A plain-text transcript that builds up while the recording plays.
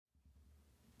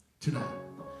Tonight,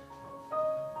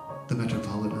 the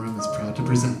Metropolitan Room is proud to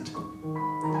present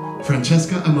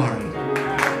Francesca Amari.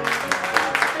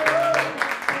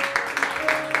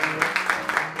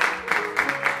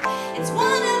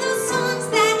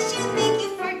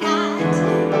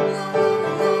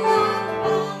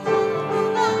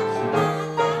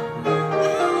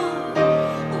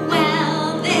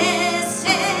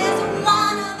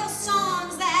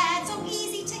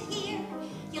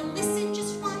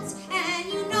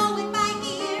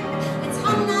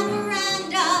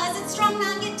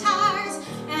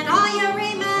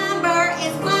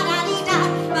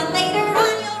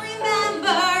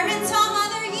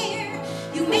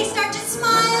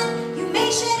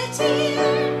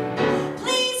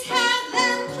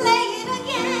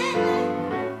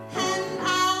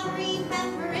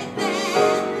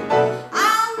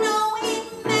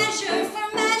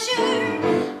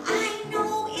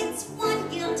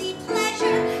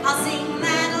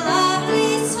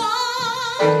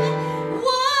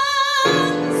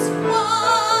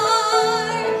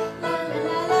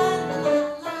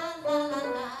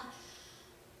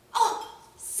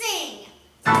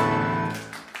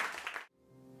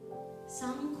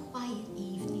 Some quiet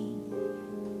evening,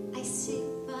 I sit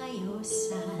by your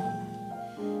side,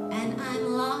 and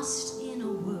I'm lost in a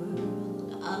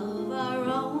world of our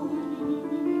own.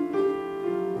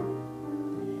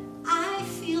 I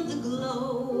feel the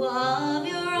glow of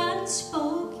your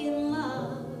unspoken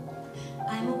love.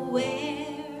 I'm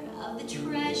aware of the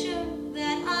treasure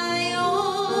that I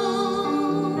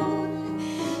own,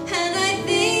 and I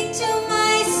think to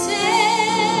myself,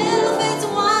 it's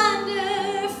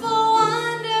wonderful,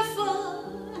 wonderful.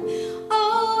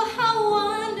 Oh, how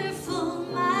wonderful,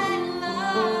 my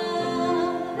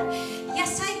love.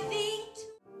 Yes, I think,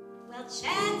 well,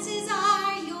 chances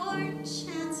are, your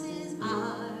chances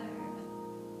are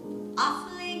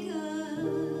awfully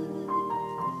good.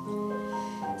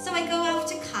 So I go off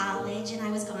to college, and I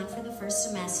was gone for the first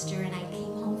semester, and I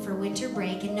came home for winter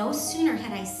break, and no sooner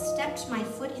had I stepped my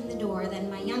foot in the door than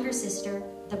my younger sister,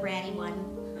 the bratty one,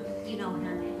 you know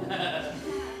her,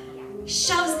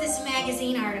 shoves this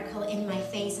magazine article in my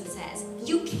face and says,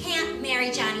 "You can't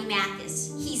marry Johnny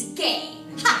Mathis. He's gay."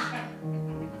 Ha!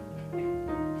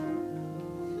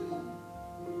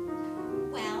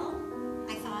 Well,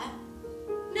 I thought,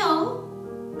 no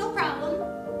problem.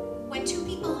 When two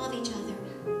people love each other,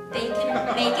 they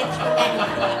can make it through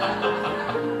anything.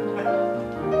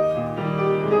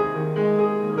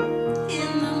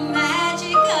 In the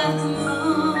magic of the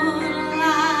moonlight,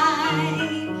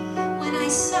 when I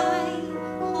sigh,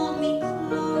 hold me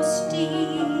close,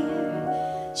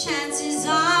 dear. Chances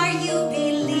are you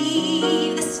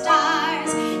believe the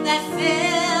stars that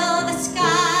fill the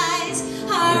skies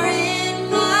are in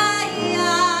my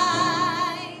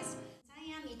eyes. I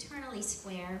am eternally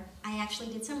square. I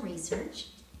actually did some research,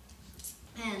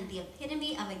 and the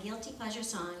epitome of a guilty pleasure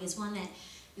song is one that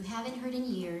you haven't heard in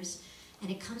years, and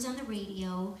it comes on the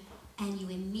radio, and you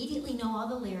immediately know all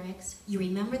the lyrics, you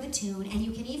remember the tune, and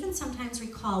you can even sometimes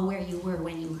recall where you were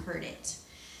when you heard it.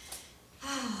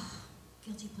 Ah,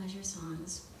 guilty pleasure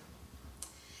songs.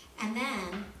 And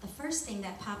then the first thing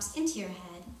that pops into your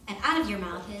head and out of your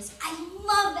mouth is, "I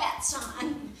love that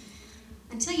song."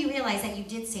 Until you realize that you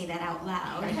did say that out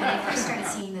loud. When I first started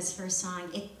singing this first song,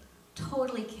 it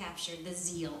totally captured the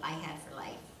zeal I had for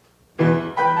life.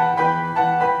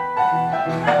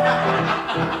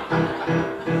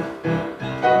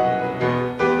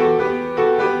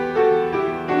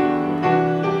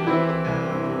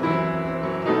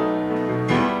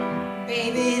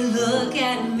 Baby, look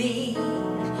at me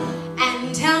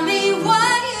and tell me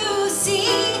what you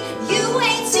see. You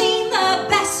ain't seen the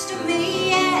best of me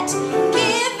yet.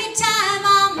 Give me time,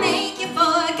 I'll make you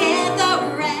forget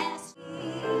the rest.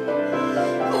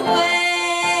 Where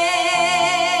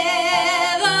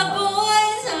the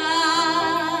boys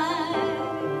are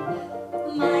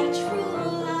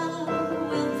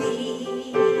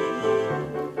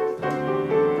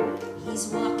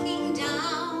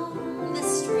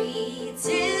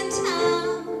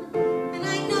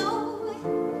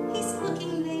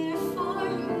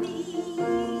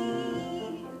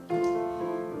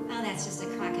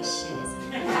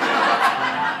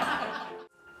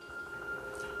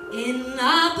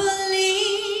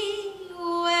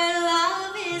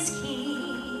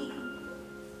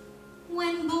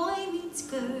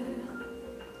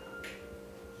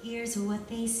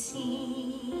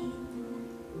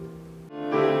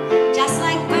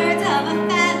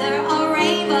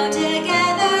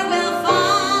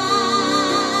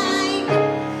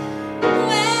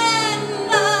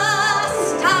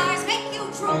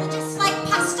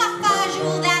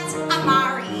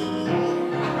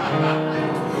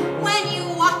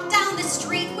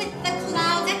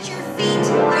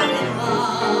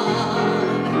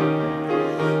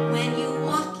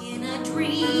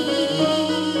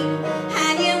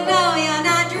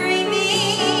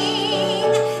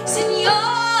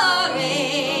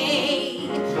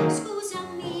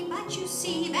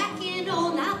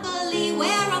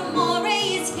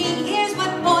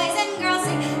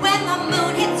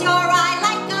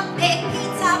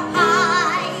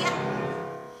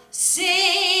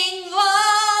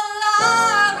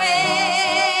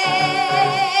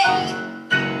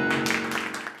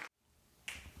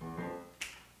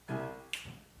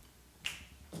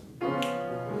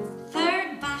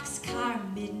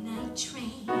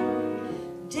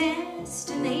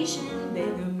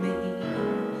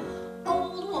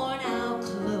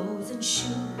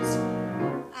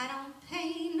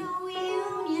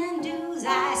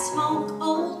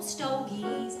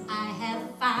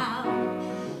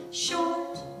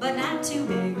not too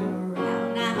big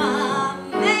around.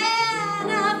 I'm a man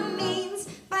of means,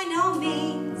 by no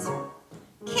means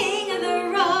king of the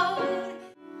road,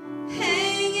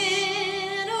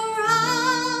 hanging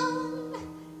around,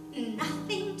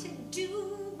 nothing to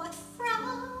do but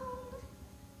frown.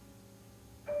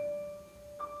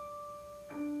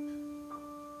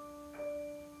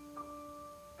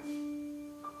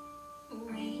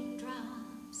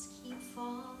 Raindrops keep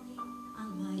falling on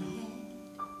my head,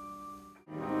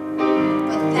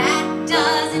 but that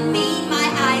doesn't mean my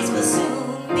eyes will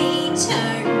soon be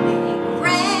turning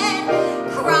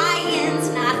red. Crying's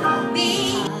not for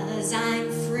me, 'cause I'm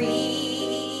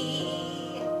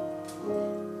free.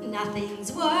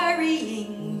 Nothing's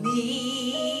worrying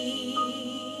me.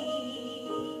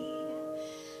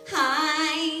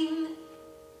 I'm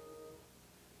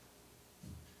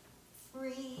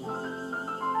free.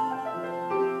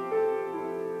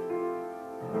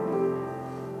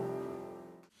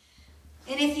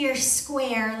 And if you're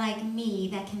square like me,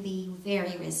 that can be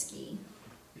very risky.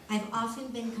 I've often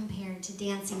been compared to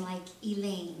dancing like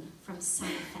Elaine from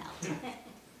Seinfeld.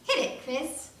 Hit it,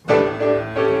 Chris.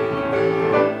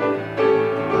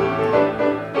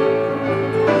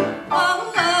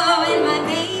 Oh, oh, and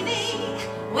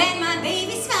when my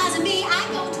baby smiles at me, I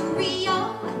go to Rio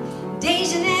de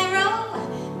Janeiro,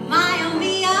 mio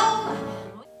mio.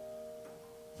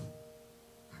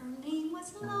 Her name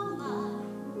was Lola.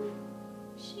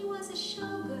 She was a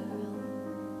showgirl,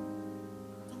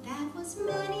 but that was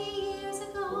many years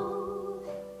ago,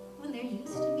 when there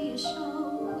used to be a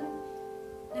show.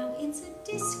 Now it's a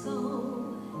disco,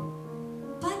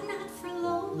 but not for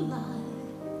Lola.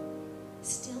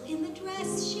 Still in the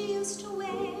dress she used to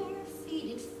wear,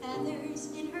 faded feathers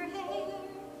in her hair.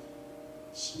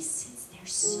 She sits there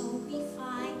so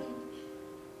refined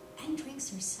and drinks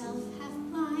herself half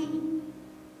blind.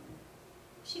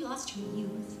 She lost her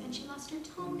youth and she lost her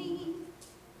Tony.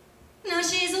 Now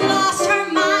she's lost her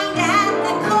mind at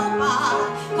the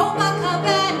Copacabana,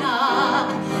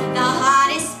 the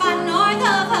hottest spot north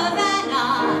of Havana.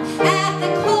 At the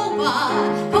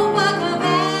Copacabana,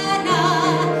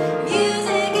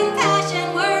 music and fashion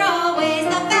were always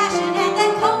the fashion at the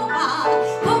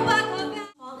Copacabana.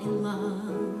 Fall in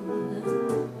love.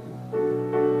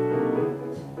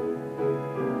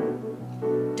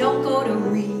 Don't go to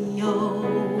Rio,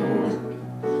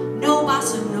 no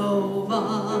bossa nova.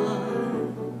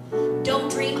 Don't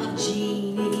dream of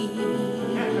Jeannie.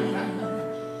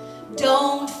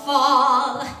 Don't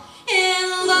fall in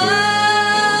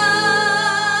love.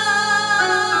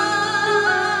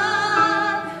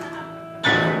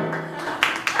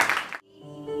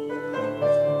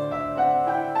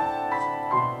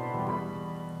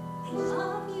 I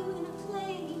love you in a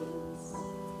place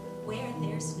where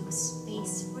there's no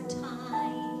space for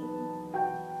time.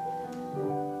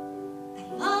 I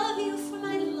love you for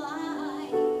my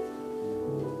life.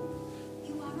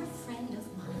 You are a friend of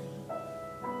mine.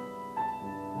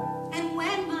 And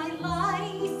when my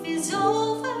life is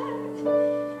over,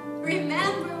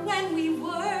 remember when we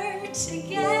were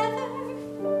together.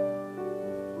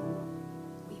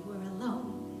 We were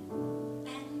alone,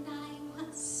 and I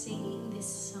was singing this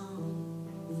song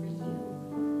for you.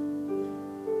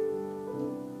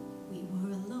 We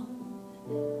were alone,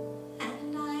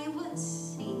 and I was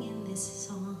singing this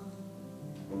song.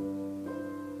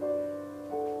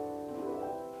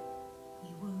 We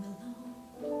were alone,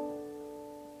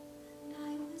 and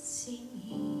I was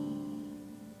singing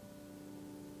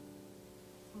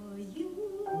for you.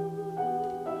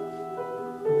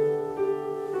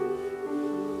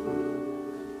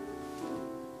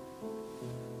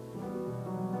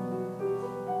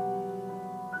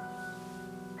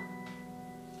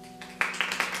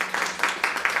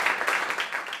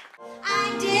 I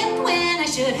dipped when I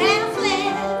should have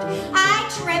lived. I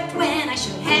tripped when I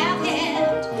should have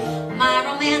hit. My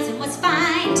romancing was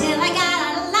fine till I got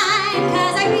out of line,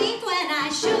 'cause I reaped when I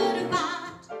should have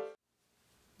bought.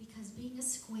 Because being a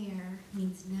square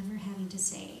means never having to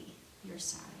say you're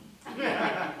sorry.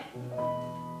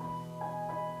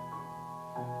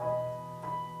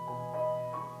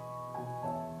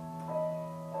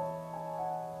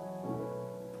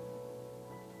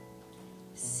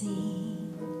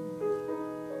 Sing,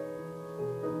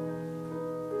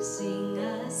 sing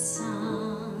a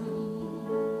song,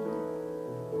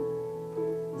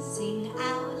 sing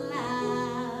out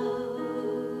loud,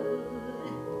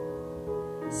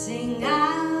 sing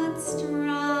out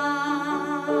strong,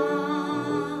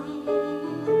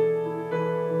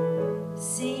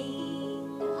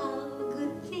 sing of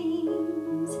good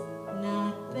things,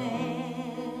 not bad.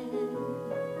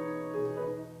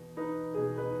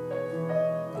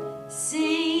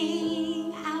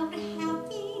 Sing out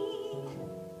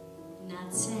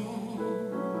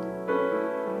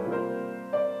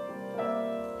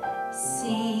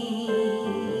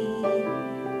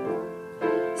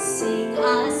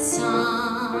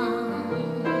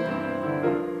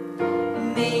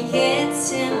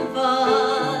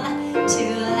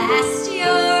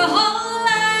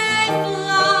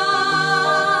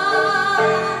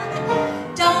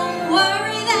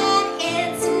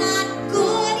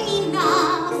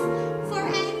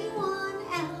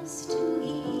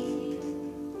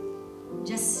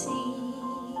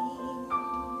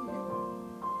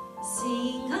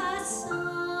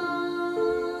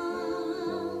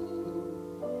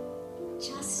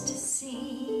just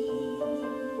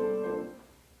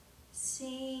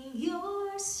sing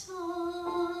your song.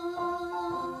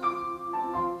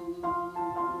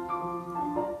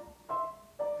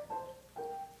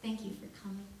 Thank you for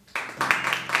coming.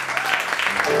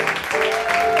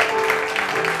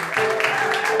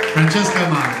 Francesca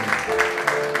Amari.